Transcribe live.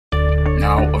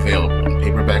Now available in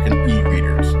paperback and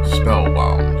e-readers.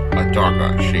 Spellbound, a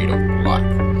darker shade of black.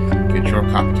 Get your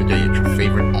copy today at your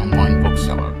favorite online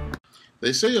bookseller.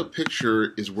 They say a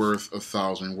picture is worth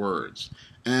 1,000 words,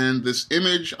 and this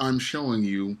image I'm showing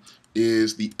you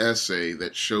is the essay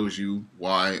that shows you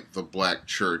why the black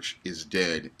church is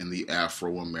dead in the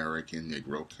Afro-American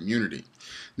Negro community.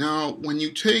 Now, when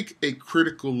you take a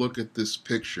critical look at this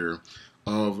picture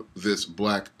of this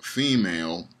black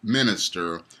female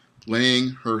minister laying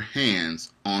her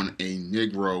hands on a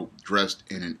Negro dressed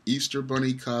in an Easter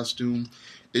Bunny costume,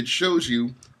 it shows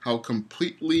you how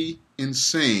completely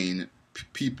insane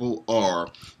people are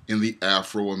in the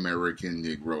Afro-American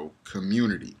Negro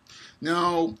community.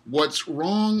 Now, what's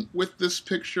wrong with this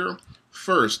picture?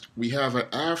 First, we have an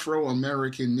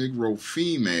Afro-American Negro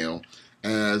female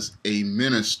as a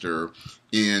minister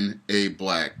in a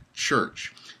black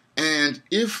church. And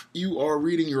if you are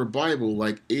reading your Bible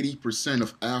like 80%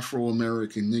 of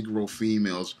Afro-American Negro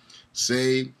females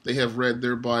say they have read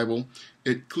their Bible,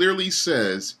 it clearly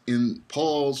says in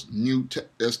Paul's New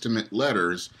Testament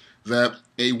letters that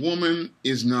a woman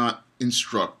is not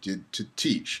instructed to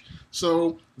teach.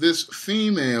 So this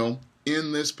female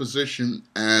in this position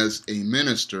as a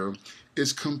minister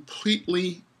is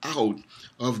completely out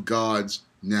of God's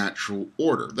natural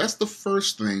order. That's the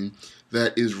first thing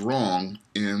that is wrong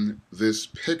in this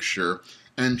picture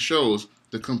and shows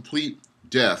the complete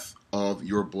death of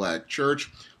your black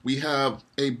church. We have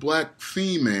a black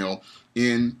female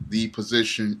in the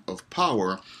position of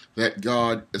power that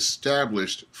God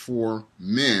established for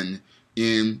men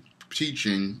in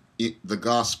teaching the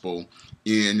gospel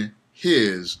in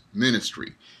his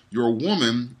ministry. Your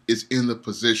woman is in the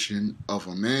position of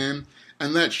a man,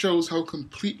 and that shows how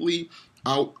completely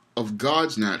out of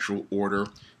God's natural order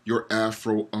your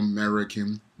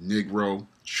Afro-American Negro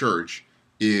church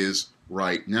is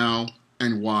right now,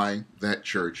 and why that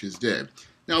church is dead.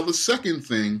 Now, the second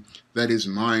thing that is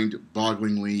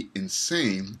mind-bogglingly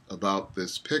insane about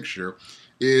this picture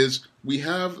is we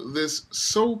have this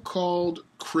so-called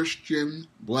Christian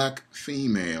black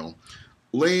female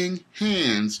laying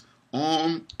hands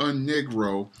on a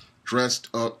Negro dressed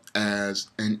up as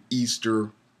an Easter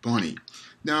bunny.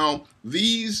 Now,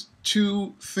 these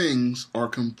two things are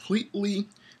completely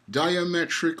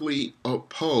diametrically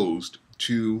opposed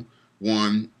to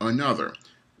one another.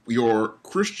 Your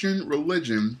Christian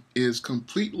religion is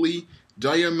completely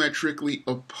diametrically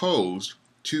opposed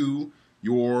to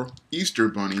your Easter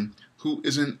bunny, who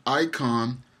is an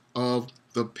icon of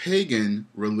the pagan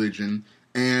religion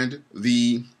and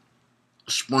the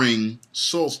spring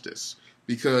solstice,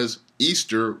 because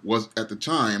Easter was at the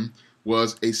time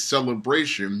was a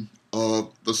celebration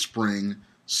of the spring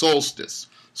solstice.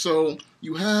 So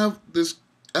you have this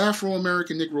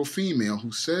Afro-American Negro female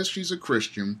who says she's a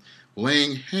Christian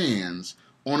laying hands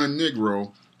on a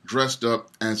Negro dressed up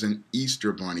as an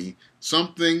Easter bunny,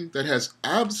 something that has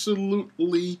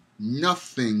absolutely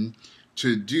nothing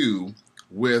to do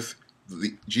with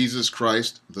Jesus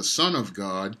Christ, the Son of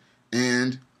God,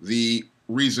 and the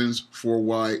reasons for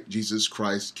why Jesus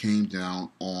Christ came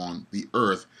down on the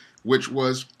earth, which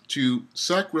was to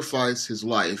sacrifice his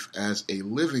life as a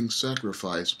living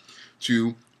sacrifice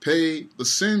to pay the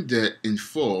sin debt in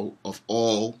full of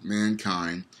all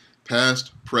mankind,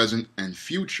 past, present, and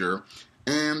future,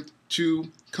 and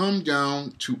to come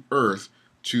down to earth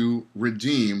to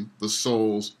redeem the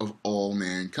souls of all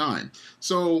mankind.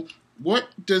 So what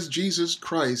does Jesus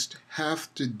Christ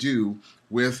have to do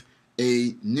with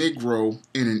a Negro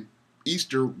in an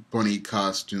Easter bunny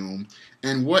costume,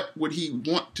 and what would he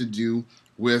want to do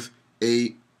with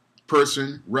a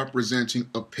person representing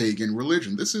a pagan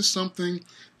religion? This is something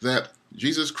that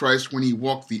Jesus Christ, when he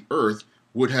walked the earth,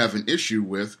 would have an issue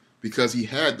with, because he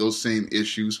had those same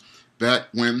issues back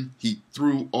when he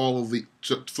flipped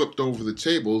over the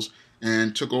tables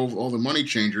and took over all the money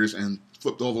changers and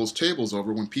flipped all those tables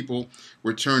over when people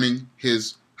were turning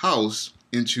his house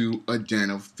into a den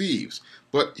of thieves.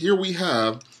 But here we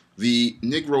have the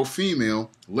Negro female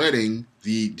letting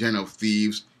the den of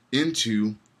thieves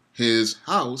into his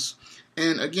house.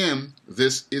 And again,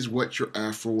 this is what your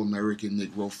Afro-American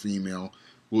Negro female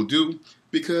will do,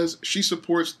 because she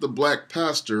supports the black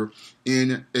pastor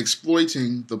in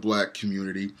exploiting the black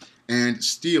community and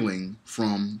stealing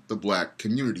from the black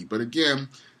community. But again,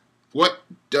 what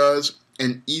does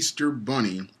an Easter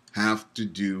bunny have to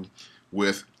do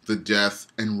with the death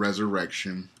and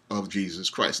resurrection of Jesus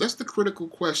Christ? That's the critical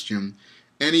question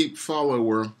any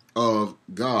follower of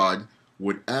God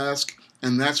would ask,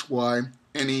 and that's why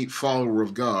any follower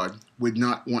of God would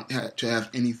not want to have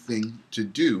anything to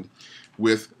do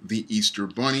with the Easter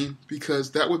bunny,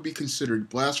 because that would be considered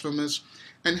blasphemous,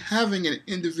 And having an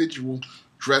individual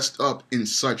dressed up in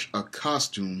such a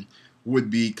costume would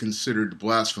be considered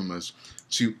blasphemous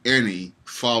to any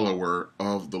follower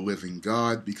of the living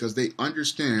God, because they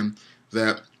understand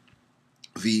that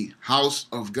the house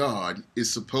of God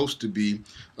is supposed to be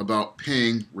about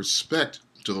paying respect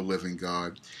to the living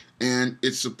God, and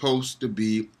it's supposed to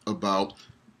be about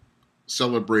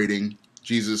celebrating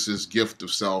Jesus' gift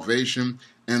of salvation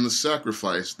and the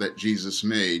sacrifice that Jesus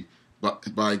made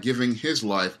by giving his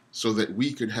life so that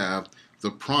we could have the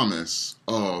promise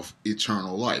of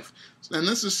eternal life. And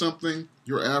this is something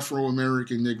your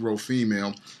Afro-American Negro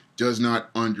female does not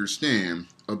understand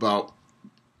about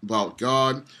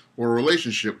God or a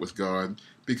relationship with God,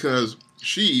 because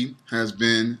she has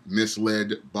been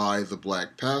misled by the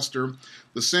black pastor,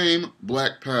 the same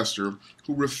black pastor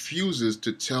who refuses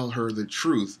to tell her the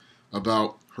truth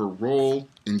about her role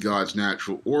in God's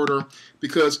natural order.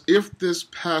 Because if this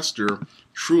pastor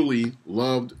truly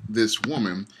loved this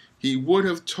woman, he would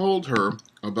have told her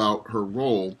about her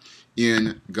role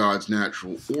in God's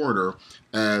natural order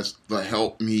as the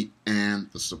helpmeet and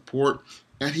the support,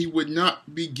 and he would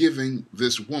not be giving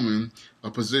this woman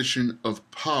a position of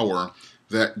power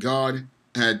that God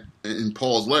had, in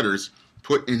Paul's letters,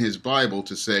 put in his Bible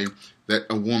to say that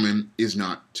a woman is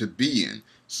not to be in.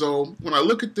 So when I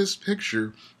look at this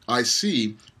picture, I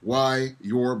see why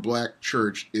your black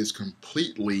church is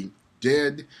completely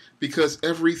dead, because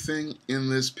everything in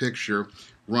this picture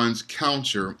runs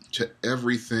counter to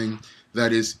everything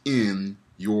that is in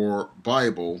your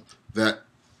Bible that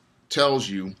tells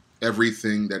you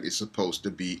everything that is supposed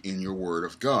to be in your Word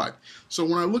of God. So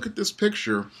when I look at this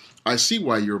picture, I see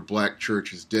why your black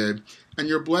church is dead. And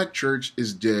your black church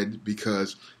is dead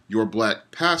because your black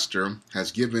pastor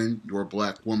has given your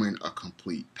black woman a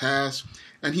complete pass,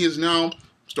 and he has now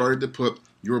started to put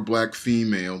your black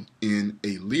female in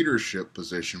a leadership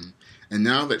position. And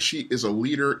now that she is a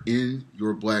leader in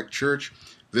your black church,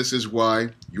 this is why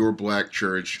your black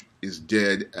church is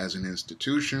dead as an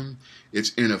institution.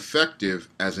 It's ineffective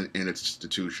as an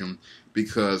institution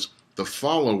because the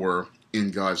follower in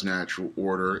God's natural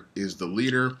order is the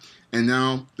leader, and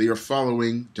now they are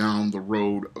following down the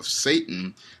road of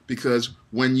Satan, because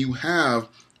when you have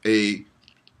a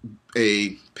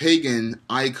pagan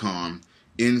icon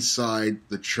inside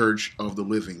the church of the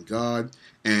living God,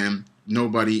 and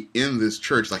nobody in this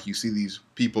church, like you see these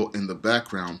people in the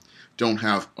background, don't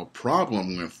have a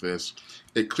problem with this,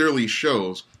 it clearly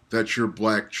shows that your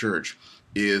black church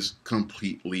is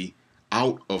completely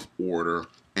out of order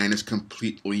and is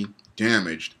completely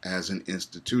damaged as an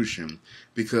institution,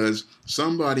 because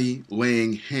somebody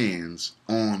laying hands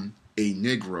on a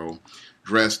Negro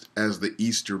dressed as the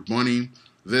Easter Bunny,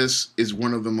 this is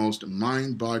one of the most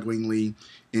mind-bogglingly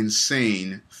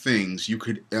insane things you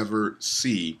could ever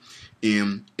see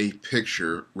in a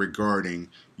picture regarding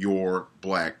your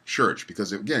black church.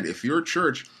 Because again, if your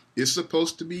church is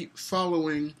supposed to be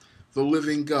following the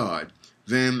living God,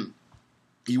 then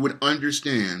you would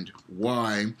understand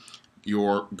why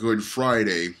your Good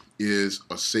Friday is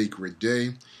a sacred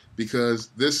day, because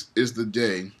this is the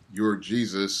day your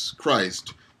Jesus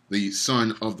Christ, the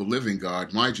Son of the living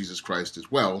God, my Jesus Christ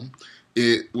as well,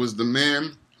 it was the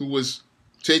man who was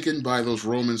taken by those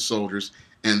Roman soldiers,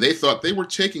 and they thought they were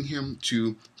taking him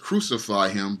to crucify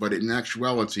him, but in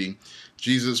actuality,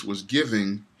 Jesus was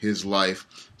giving his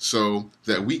life so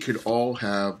that we could all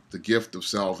have the gift of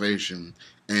salvation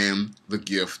and the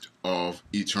gift of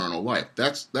eternal life.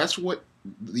 That's what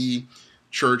the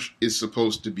church is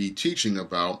supposed to be teaching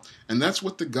about, and that's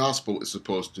what the gospel is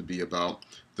supposed to be about.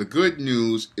 The good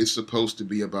news is supposed to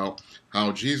be about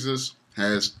how Jesus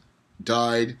has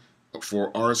died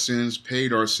for our sins,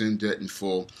 paid our sin debt in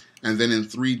full, and then in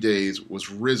 3 days was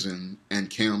risen and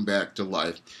came back to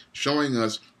life, showing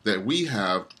us that we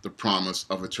have the promise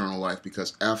of eternal life,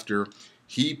 because after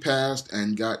he passed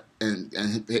and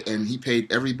he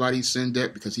paid everybody's sin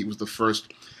debt, because he was the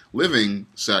first living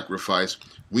sacrifice,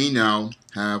 we now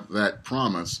have that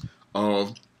promise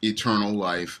of eternal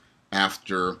life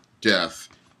after death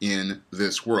in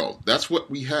this world. That's what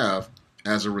we have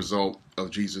as a result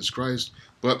of Jesus Christ.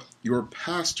 But your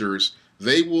pastors,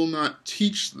 they will not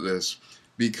teach this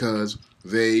because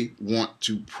they want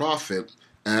to profit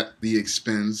at the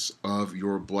expense of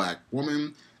your black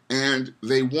woman, and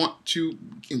they want to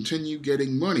continue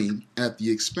getting money at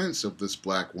the expense of this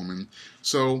black woman.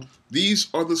 So these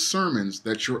are the sermons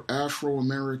that your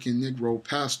Afro-American Negro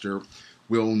pastor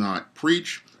will not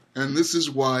preach, and this is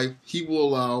why he will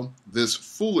allow this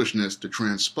foolishness to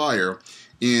transpire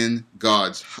in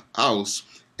God's house,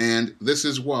 and this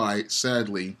is why,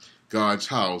 sadly, God's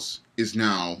house is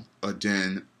now a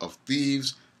den of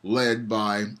thieves, led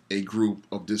by a group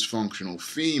of dysfunctional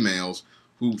females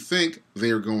who think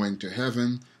they're going to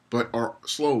heaven but are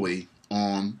slowly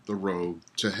on the road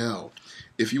to hell.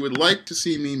 If you would like to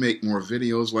see me make more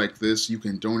videos like this, you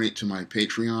can donate to my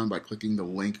Patreon by clicking the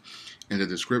link in the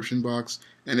description box.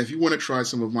 And if you want to try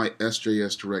some of my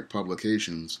SJS Direct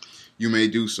publications, you may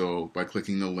do so by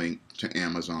clicking the link to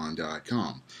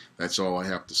Amazon.com. That's all I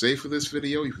have to say for this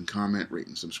video. You can comment, rate,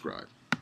 and subscribe.